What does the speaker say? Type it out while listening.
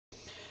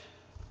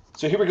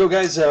So here we go,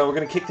 guys. We're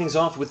going to kick things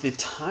off with the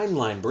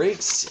timeline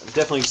breaks. I'm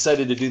definitely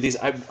excited to do these.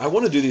 I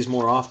want to do these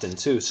more often,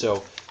 too,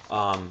 so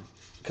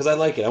because I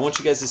like it. I want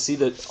you guys to see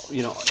that,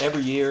 you know,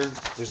 every year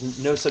there's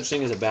no such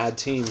thing as a bad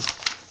team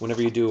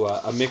whenever you do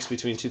a mix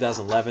between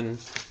 2011,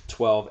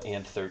 12,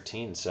 and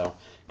 13. So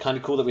kind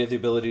of cool that we have the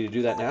ability to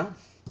do that now.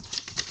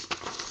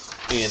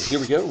 And here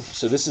we go.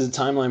 So this is a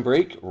timeline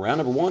break. Round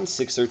number 1,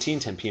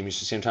 6:13, 10 p.m.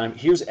 Eastern Standard Time.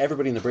 Here's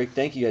everybody in the break.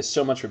 Thank you guys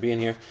so much for being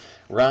here.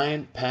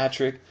 Ryan,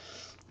 Patrick,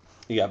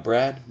 you got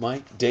Brad,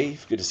 Mike,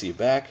 Dave. Good to see you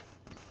back.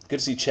 Good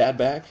to see Chad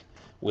back.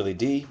 Willie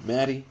D,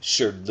 Maddie,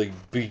 Shirley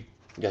B.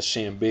 We got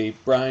Shane B,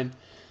 Brian.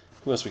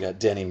 Who else we got?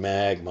 Denny,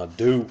 Mag, my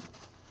dude.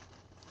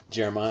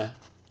 Jeremiah,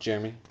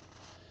 Jeremy,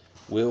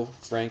 Will,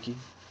 Frankie,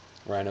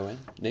 Rhino N,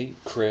 Nate,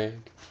 Craig,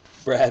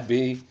 Brad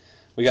B.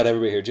 We got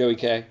everybody here. Joey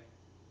K.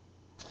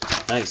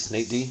 Nice,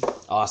 Nate D.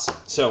 Awesome.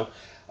 So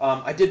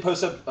I did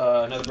post up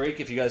another break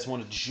if you guys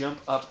want to jump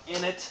up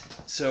in it.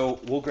 So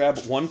we'll grab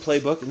one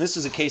playbook. And this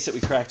is a case that we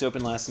cracked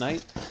open last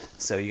night.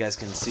 So you guys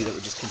can see that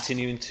we're just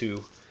continuing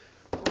to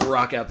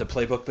rock out the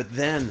playbook. But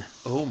then,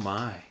 oh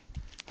my.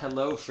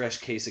 Hello, fresh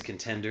case of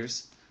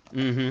contenders.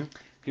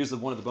 Here's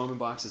one of the Bowman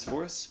boxes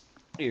for us.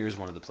 Here's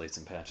one of the plates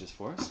and patches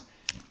for us.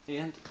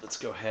 And let's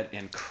go ahead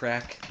and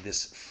crack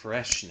this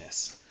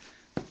freshness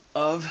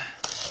of...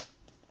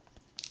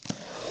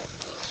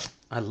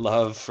 I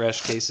love fresh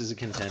cases of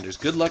contenders.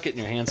 Good luck getting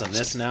your hands on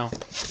this now.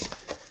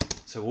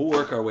 So we'll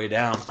work our way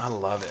down. I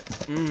love it.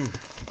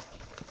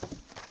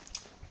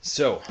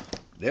 So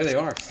there they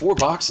are. 4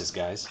 boxes,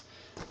 guys.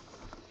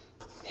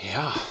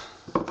 Yeah.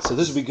 So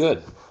this will be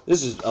good.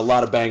 This is a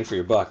lot of bang for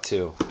your buck,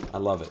 too. I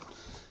love it.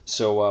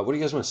 So what do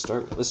you guys want to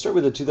start with? Let's start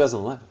with the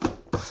 2011.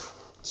 Let's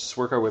just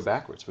work our way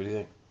backwards. What do you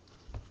think?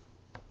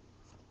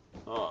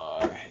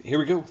 All right. Here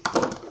we go.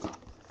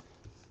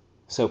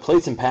 So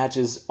plates and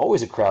patches,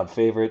 always a crowd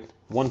favorite.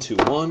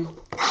 121.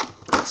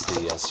 That's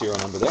the serial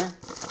number there.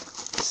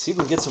 Let's see if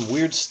we can get some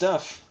weird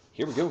stuff.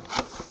 Here we go.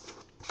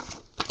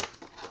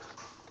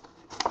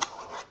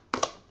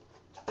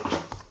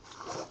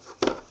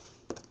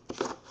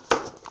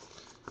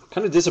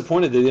 Kind of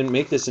disappointed they didn't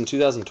make this in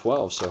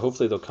 2012, so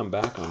hopefully they'll come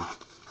back on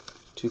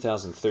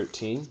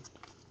 2013.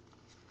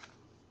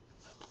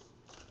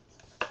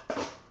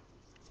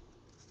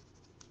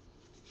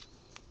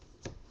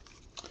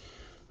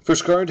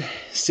 First card,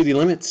 City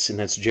Limits, and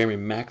that's Jeremy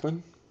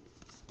Macklin.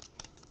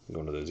 I'm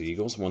going to those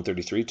Eagles,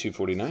 133,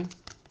 249.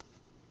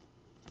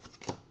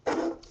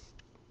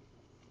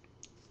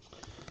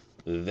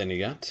 Then you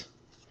got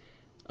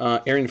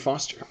Arian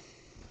Foster.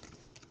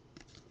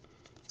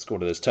 Let's go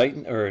to those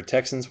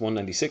Texans,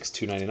 196,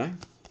 299.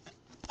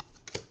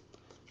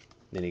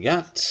 Then you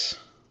got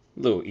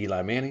little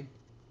Eli Manning.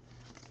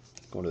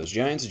 Going to those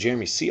Giants,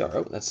 Jeremy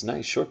CRO. That's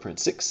nice, short print,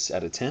 6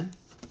 out of 10.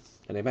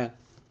 That ain't bad.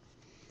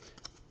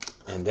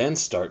 And then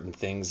starting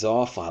things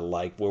off, I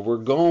like where we're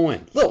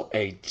going. Little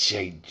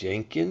A.J.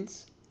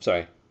 Jenkins.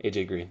 Sorry,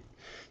 A.J. Green.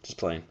 Just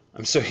playing.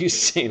 I'm so used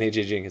to saying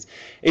A.J. Jenkins.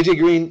 A.J.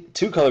 Green,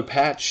 2-color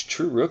patch,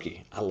 true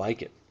rookie. I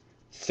like it.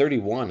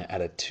 31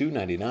 out of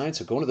 299.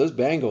 So going to those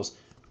Bengals.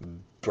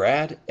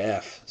 Brad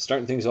F.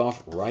 Starting things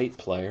off right,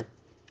 player.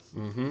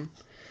 Then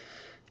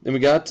we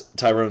got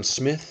Tyrone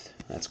Smith.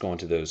 That's going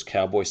to those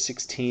Cowboys.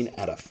 16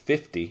 out of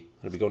 50.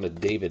 That'll be going to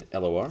David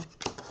LOR.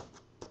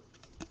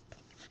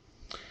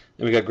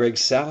 Then we got Greg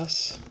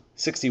Salas,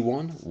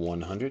 61,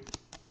 100.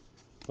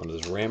 One of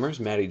those Rammers,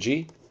 Matty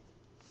G.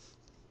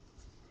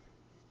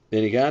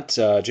 Then you got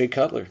Jay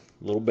Cutler,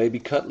 little baby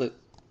Cutlet.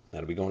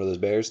 That'll be going to those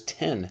Bears,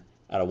 10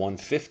 out of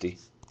 150.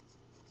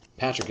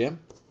 Patrick M.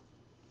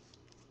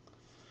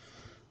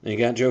 Then you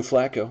got Joe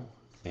Flacco,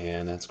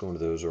 and that's going to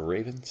those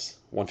Ravens,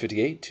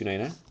 158,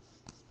 299.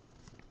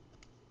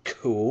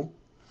 Cool.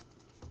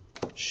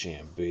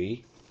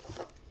 Shamby.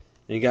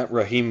 Then you got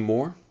Raheem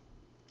Moore.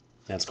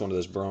 That's going to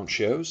those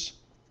Broncos.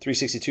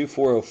 362,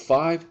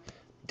 405.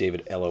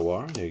 David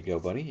LOR. There you go,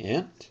 buddy.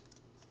 And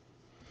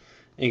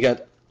you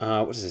got,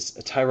 what is this?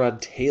 A Tyrod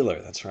Taylor.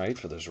 That's right,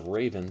 for those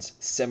Ravens.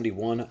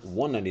 71,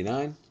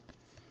 199.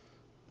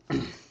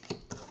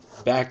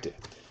 Back to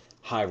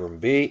Hiram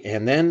B.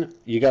 And then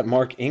you got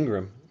Mark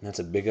Ingram. That's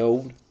a big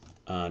old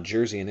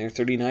jersey in there.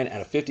 39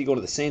 out of 50. Go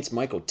to the Saints.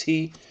 Michael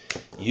T.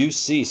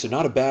 UC. So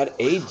not a bad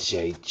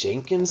A.J.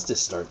 Jenkins to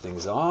start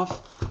things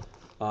off.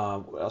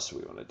 What else do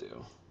we want to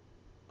do?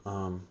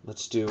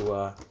 Let's do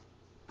the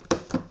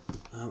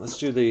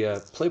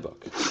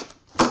playbook.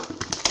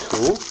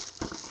 Cool.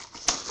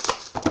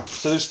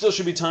 So there still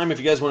should be time if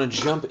you guys want to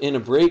jump in a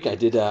break. I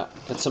did got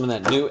some of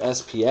that new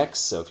SPX,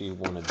 so if you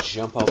want to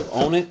jump up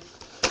on it,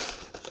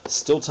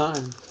 still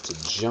time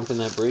to jump in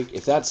that break.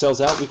 If that sells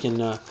out, we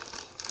can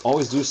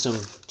always do some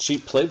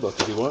cheap playbook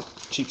if you want.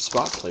 Cheap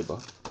spot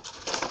playbook.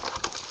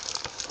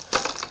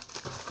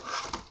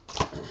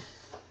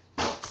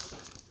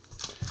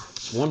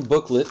 One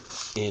booklet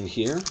in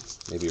here,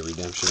 maybe a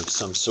redemption of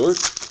some sort.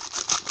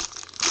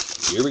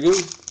 Here we go.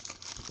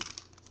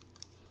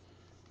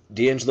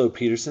 D'Angelo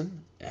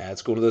Peterson.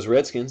 That's going to those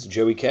Redskins.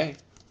 Joey K.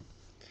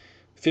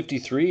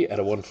 53 out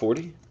of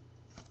 140.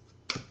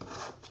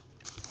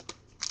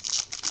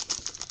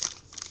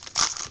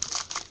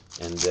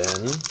 And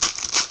then,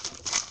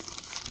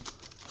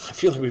 I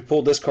feel like we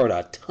pulled this card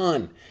a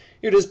ton.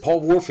 Here it is,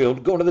 Paul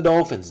Warfield going to the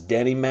Dolphins.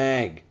 Denny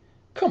Mag.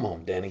 Come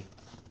on, Denny.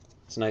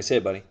 It's a nice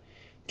hit, buddy.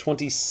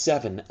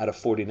 27 out of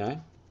 49.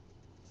 Here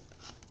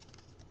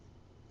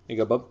you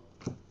go, bub.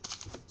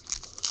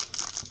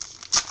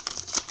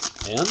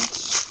 And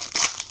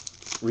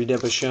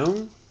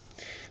Redemption.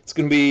 It's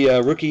going to be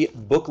rookie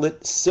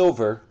booklet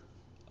silver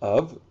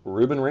of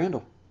Ruben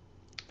Randall.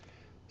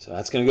 So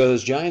that's going to go to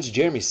those Giants.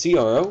 Jeremy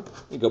CRO. Here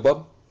you go,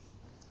 bub.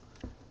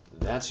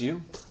 That's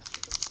you.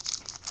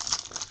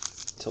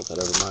 Tilt that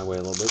over my way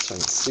a little bit so I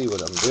can see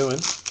what I'm doing.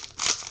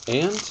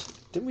 And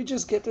didn't we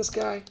just get this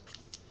guy?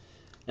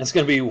 That's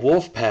going to be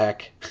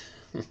Wolfpack.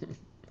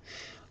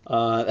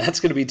 That's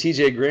going to be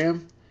TJ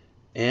Graham.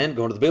 And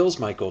going to the Bills,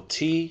 Michael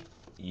T.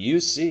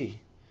 UC.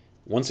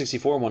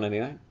 164,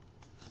 199.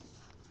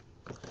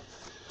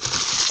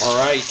 All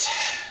right.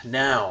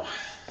 Now,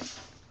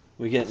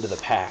 we get into the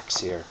packs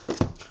here.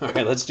 All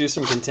right, let's do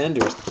some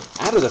contenders.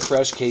 Out of the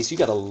fresh case, you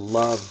got to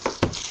love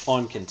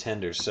on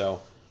contenders.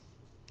 So,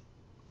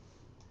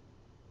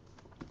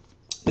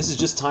 this is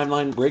just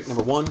timeline break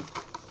number 1. I'm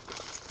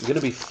going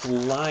to be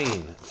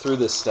flying through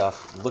this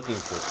stuff, looking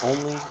for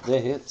only the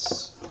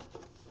hits.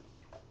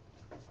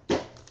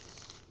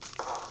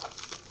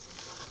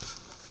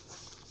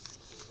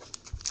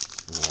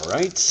 All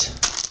right.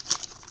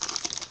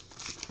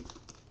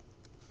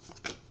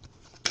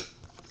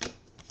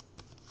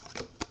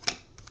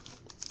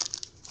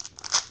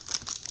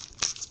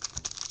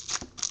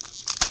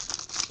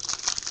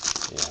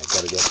 Yeah, I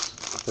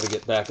gotta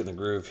get back in the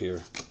groove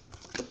here.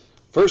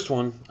 First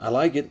one, I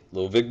like it.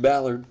 Little Vic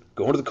Ballard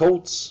going to the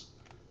Colts.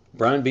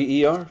 Brian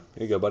B.E.R.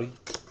 Here you go, buddy.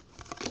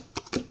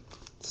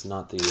 It's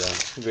not the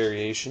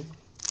variation.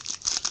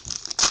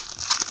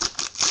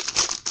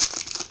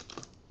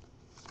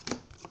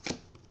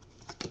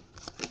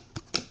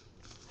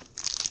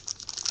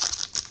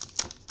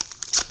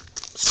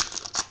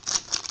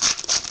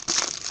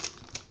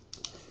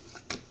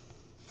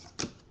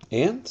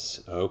 And,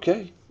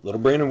 okay,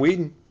 little Brandon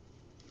Whedon.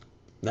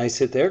 Nice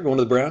hit there. Going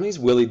to the Brownies.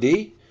 Willie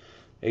D.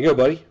 There you go,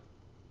 buddy.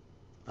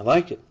 I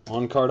like it.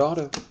 On-card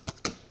auto.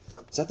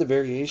 Is that the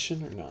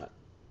variation or not?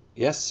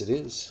 Yes, it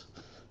is.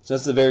 So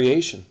that's the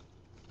variation.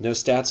 No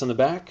stats on the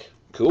back.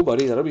 Cool,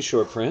 buddy. That'll be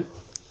short print.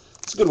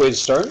 It's a good way to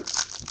start.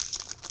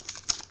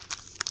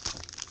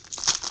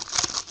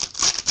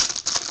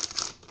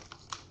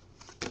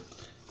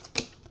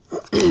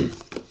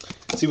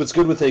 See, what's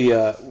good with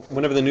the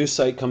whenever the new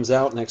site comes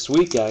out next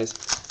week, guys,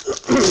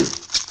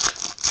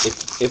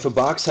 if a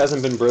box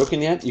hasn't been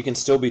broken yet, you can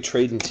still be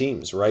trading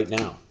teams right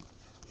now,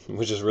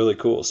 which is really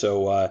cool.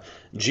 So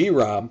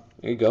G-Rob,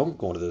 there you go,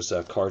 going to those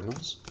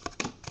Cardinals.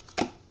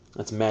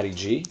 That's Matty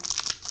G.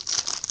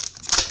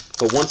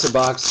 But once a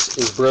box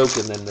is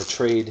broken, then the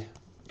trade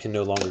can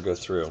no longer go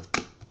through.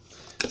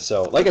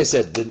 So, like I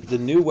said, the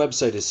new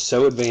website is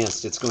so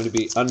advanced, it's going to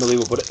be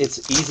unbelievable, but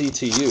it's easy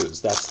to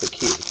use. That's the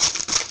key.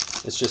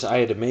 It's just I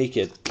had to make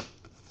it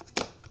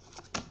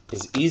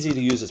as easy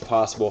to use as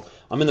possible.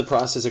 I'm in the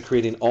process of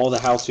creating all the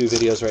how-to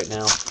videos right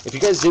now. If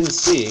you guys didn't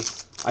see,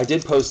 I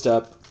did post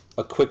up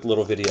a quick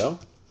little video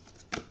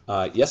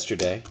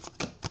yesterday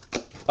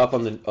up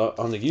on the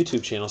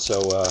YouTube channel,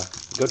 so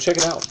go check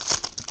it out.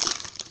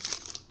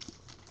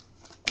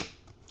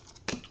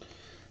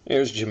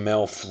 There's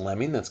Jamel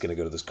Fleming. That's going to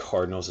go to those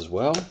Cardinals as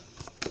well.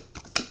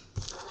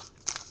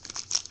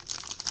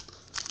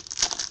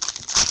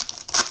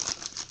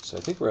 So I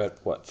think we're at,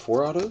 what,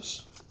 4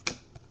 autos?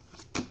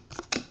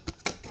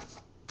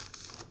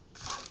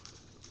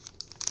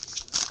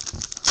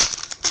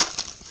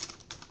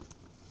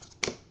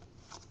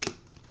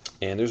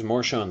 And there's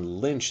Marshawn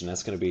Lynch, and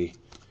that's going to be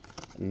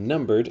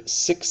numbered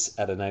 6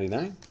 out of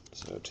 99.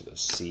 So to the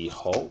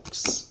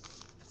Seahawks.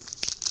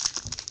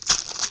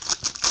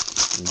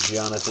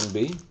 Jonathan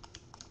B.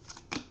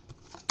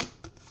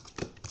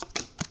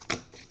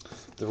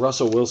 The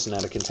Russell Wilson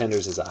out of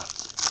Contenders is a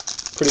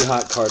pretty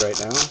hot card right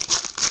now.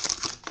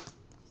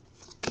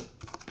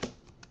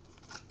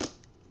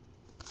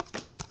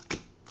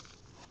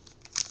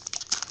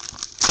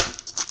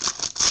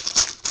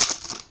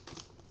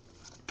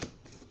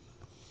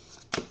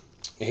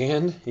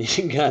 And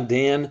you got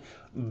Dan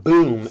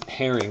Boom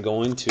Herring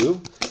going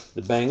to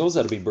the Bengals.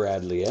 That'll be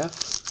Bradley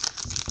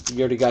F. You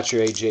already got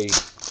your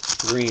AJ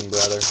Green,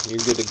 brother. You're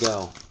good to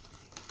go.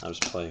 I was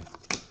playing.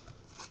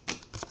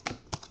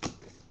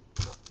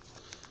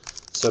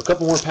 So a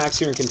couple more packs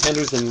here in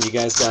Contenders, then you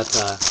guys got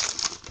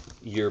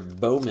your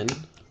Bowman,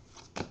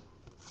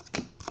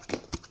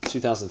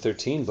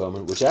 2013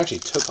 Bowman, which actually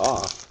took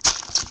off.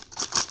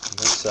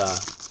 That's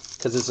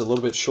because it's a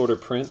little bit shorter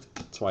print.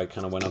 That's why it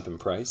kind of went up in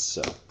price.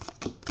 So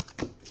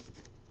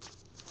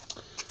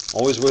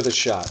always worth a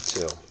shot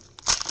too.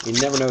 You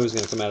never know who's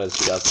going to come out of the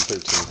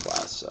 2013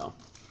 class. So.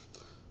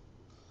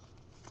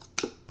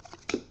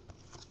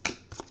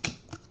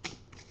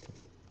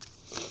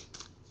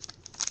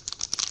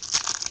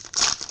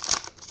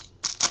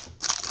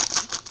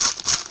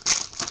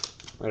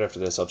 Right after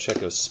this, I'll check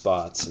those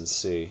spots and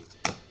see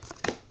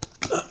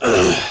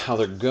how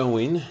they're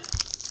going.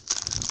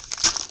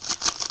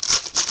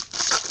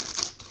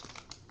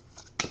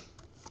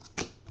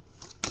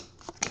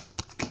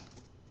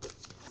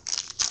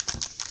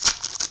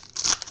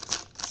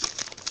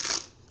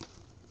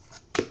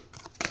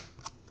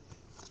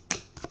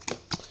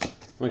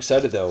 I'm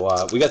excited,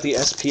 though. We got the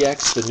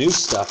SPX, the new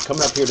stuff,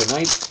 coming up here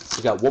tonight.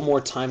 We got one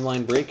more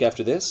timeline break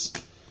after this.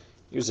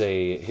 Here's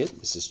a hit.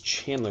 This is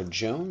Chandler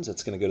Jones.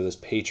 That's going to go to those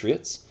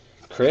Patriots.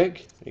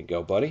 Craig, there you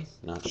go, buddy.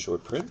 Not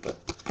short print, but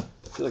I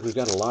feel like we've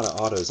got a lot of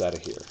autos out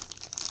of here.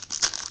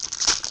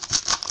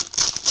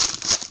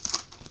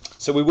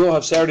 So we will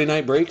have Saturday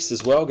night breaks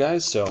as well,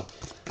 guys, so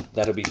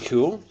that'll be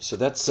cool. So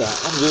that'll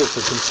do it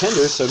for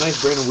contenders. So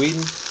nice Brandon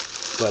Whedon,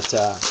 but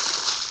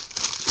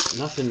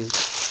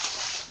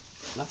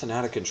nothing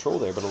out of control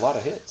there, but a lot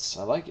of hits.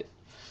 I like it.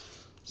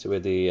 So we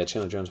had the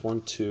Chandler Jones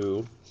 1,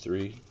 2,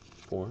 3,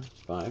 4,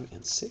 5,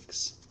 and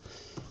 6.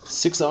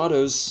 6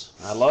 autos.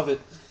 I love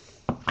it.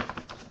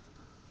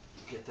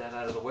 Get that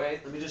out of the way.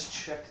 Let me just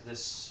check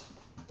this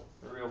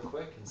real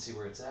quick and see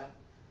where it's at.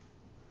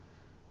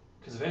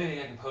 Because if anything,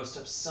 I can post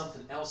up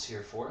something else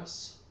here for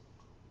us.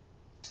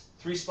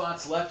 3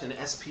 spots left in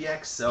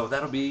SPX, so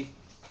that'll be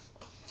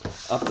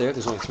up there.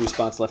 There's only 3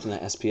 spots left in the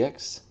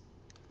SPX.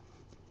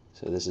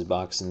 So this is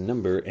box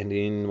number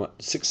ending, what,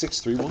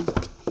 6631.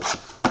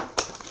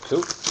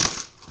 Cool.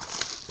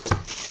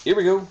 Here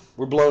we go.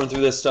 We're blowing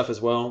through this stuff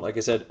as well. Like I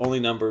said, only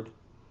numbered.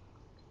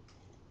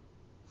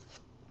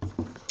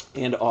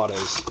 And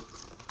autos.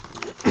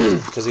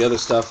 Because the other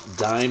stuff,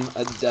 dime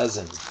a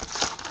dozen.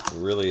 It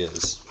really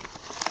is.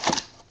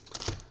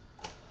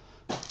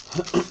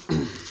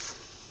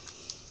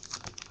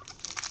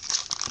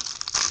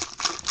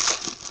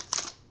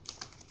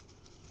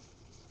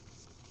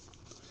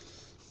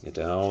 Get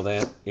all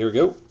that. Here we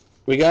go.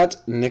 We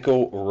got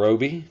Nickel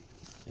Roby,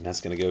 and that's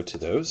going to go to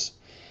those.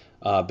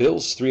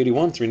 Bills,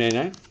 381,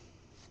 399.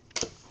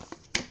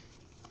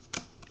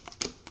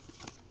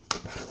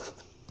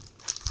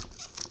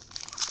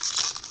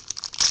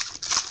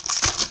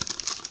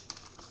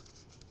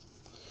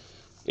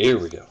 Here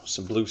we go.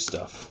 Some blue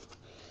stuff.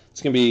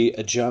 It's going to be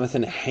a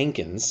Jonathan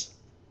Hankins,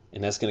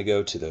 and that's going to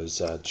go to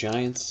those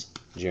Giants.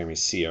 Jeremy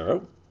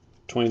Ciaro,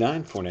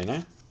 29,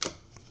 499.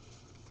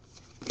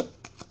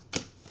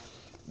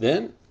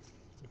 Then,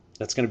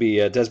 that's going to be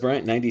Des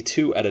Bryant,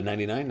 92 out of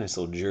 99. Nice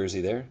little jersey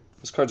there.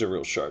 Those cards are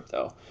real sharp,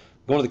 though.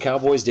 Going to the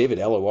Cowboys, David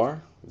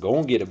LOR. Go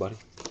and get it, buddy.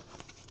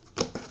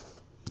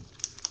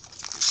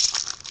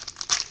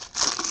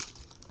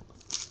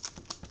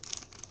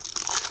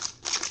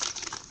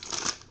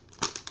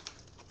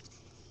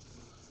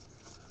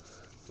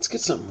 Let's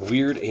get something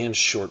weird and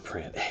short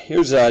print.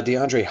 Here's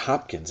DeAndre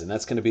Hopkins, and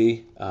that's going to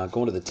be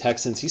going to the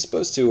Texans. He's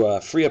supposed to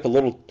free up a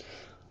little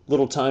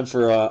time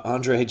for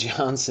Andre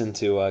Johnson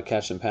to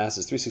catch some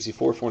passes.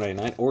 364,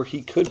 499, or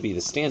he could be the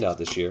standout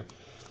this year.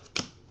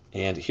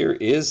 And here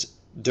is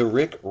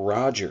Derrick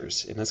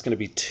Rogers, and that's going to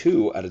be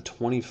 2 out of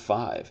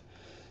 25.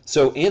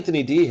 So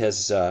Anthony D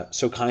has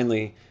so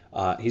kindly,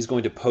 he's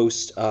going to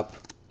post up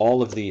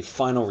all of the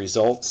final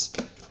results,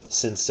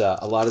 since a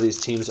lot of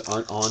these teams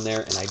aren't on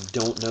there, and I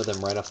don't know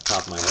them right off the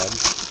top of my head,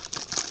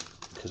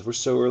 because we're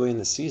so early in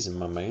the season,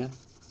 my man.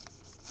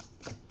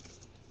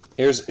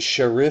 Here's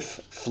Sharif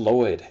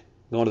Floyd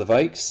going to the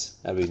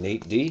Vikes. That would be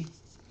Nate D.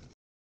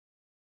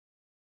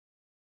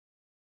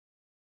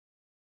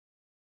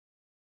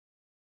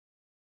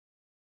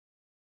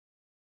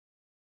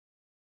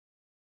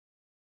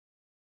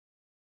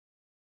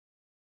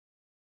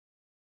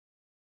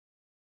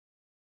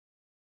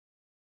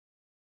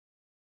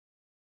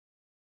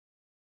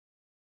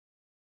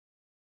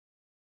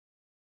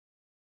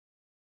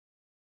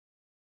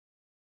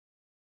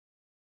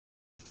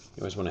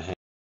 You always want to hang.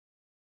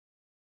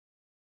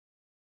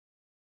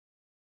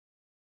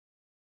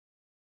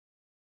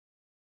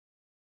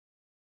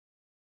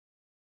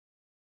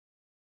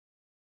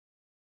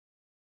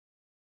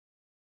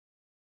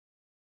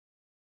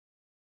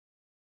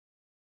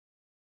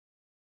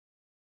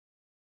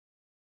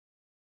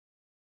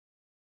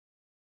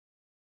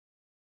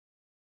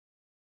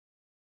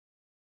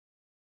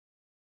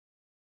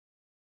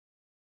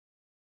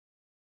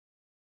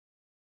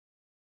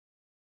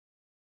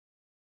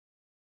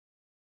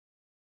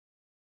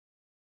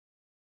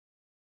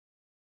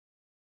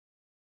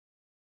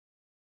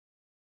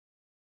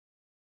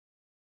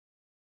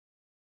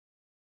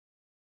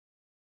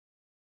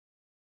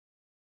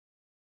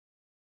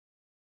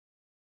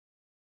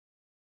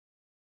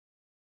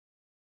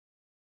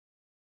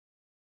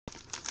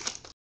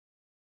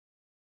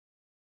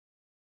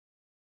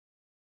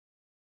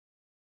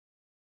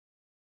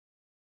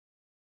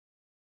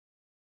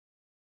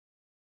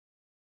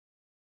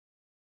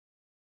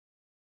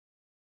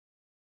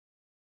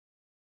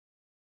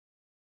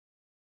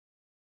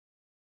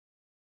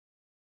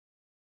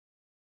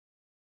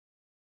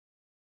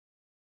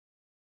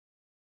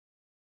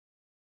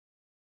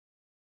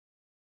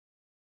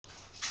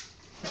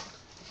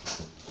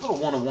 Little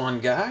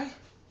one-on-one guy.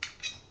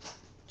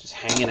 Just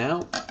hanging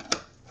out.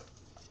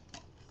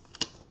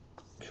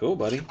 Cool,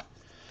 buddy.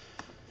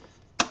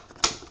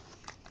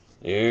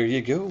 There you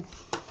go.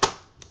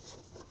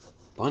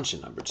 Bunch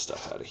of numbered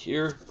stuff out of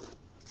here.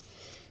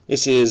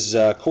 This is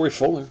Corey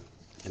Fuller,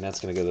 and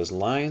that's going to go to those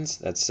Lions.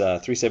 That's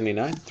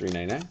 379,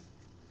 399.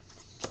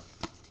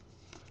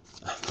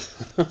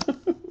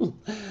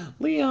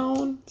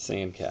 Leon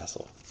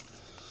Sandcastle.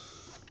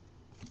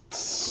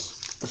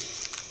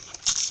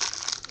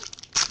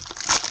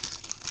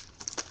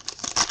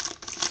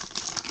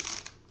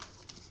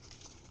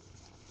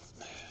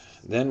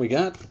 Then we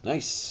got,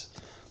 nice,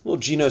 little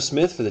Geno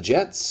Smith for the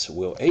Jets.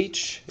 Will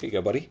H. Here you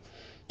go, buddy.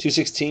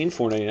 216,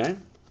 $4.99.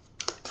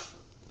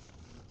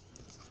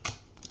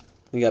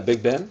 We got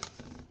Big Ben.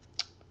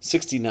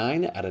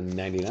 69 out of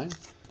 99.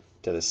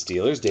 To the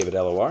Steelers, David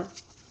LOR. I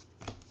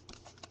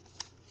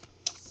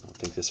don't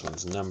think this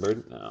one's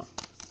numbered. No.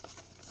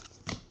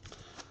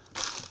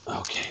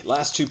 Okay,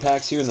 last 2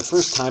 packs here in the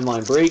first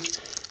timeline break.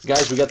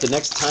 Guys, we got the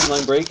next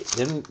timeline break.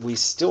 Then we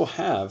still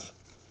have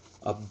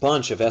a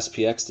bunch of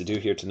SPX to do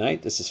here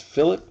tonight. This is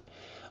Philip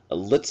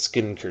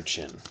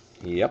Litzkenkirchen.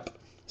 Yep.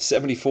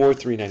 74,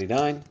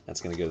 $3.99.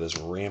 That's going to go to those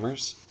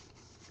Rammers.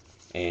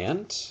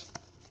 And,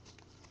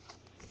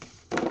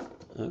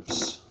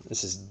 oops,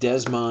 this is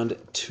Desmond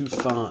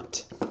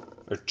Trufant.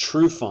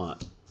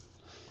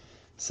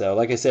 So,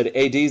 like I said,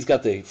 AD's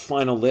got the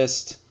final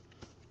list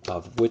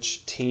of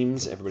which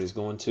teams everybody's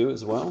going to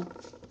as well.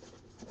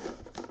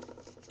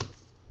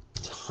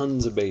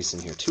 Tons of base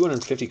in here.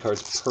 250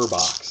 cards per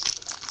box.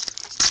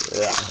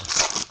 Ugh,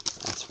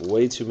 that's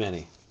way too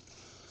many.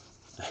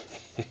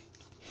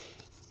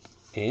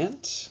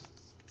 And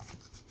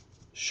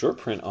short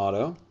print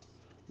auto.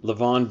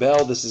 Le'Veon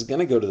Bell. This is going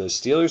to go to those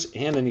Steelers.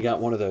 And then you got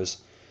one of those.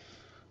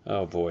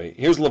 Oh, boy.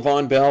 Here's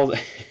Le'Veon Bell.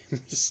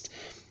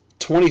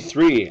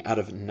 23 out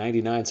of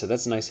 99. So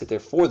that's a nice hit there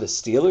for the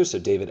Steelers. So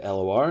David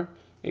LOR.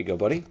 There you go,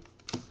 buddy.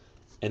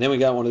 And then we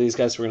got one of these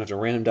guys. So we're going to have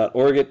to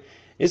random.org it.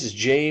 This is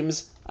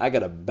James. I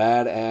got a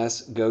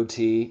badass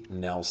goatee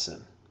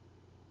Nelson.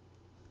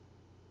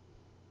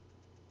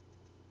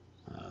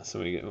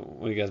 Some of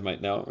you guys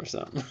might know or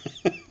something.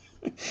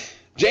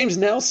 James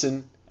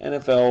Nelson,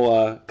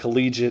 NFL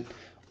collegiate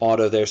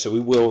auto there. So we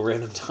will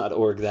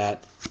random.org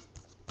that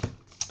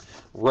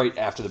right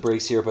after the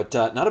breaks here. But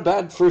not a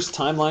bad first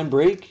timeline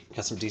break.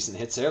 Got some decent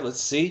hits there.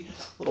 Let's see.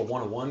 A little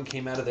 101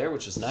 came out of there,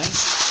 which is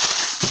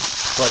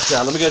nice. But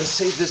let me go ahead and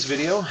save this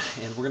video,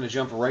 and we're going to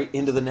jump right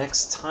into the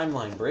next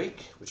timeline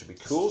break, which would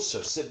be cool.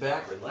 So sit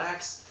back,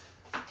 relax.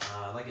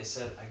 Like I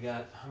said, I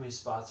got, how many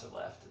spots are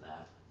left in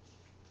that?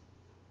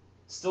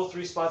 Still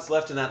 3 spots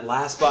left in that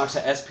last box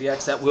of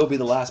SPX. That will be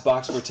the last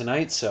box for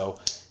tonight. So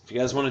if you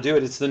guys want to do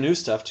it, it's the new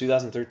stuff,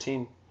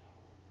 2013.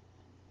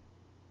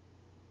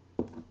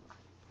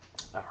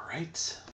 All right.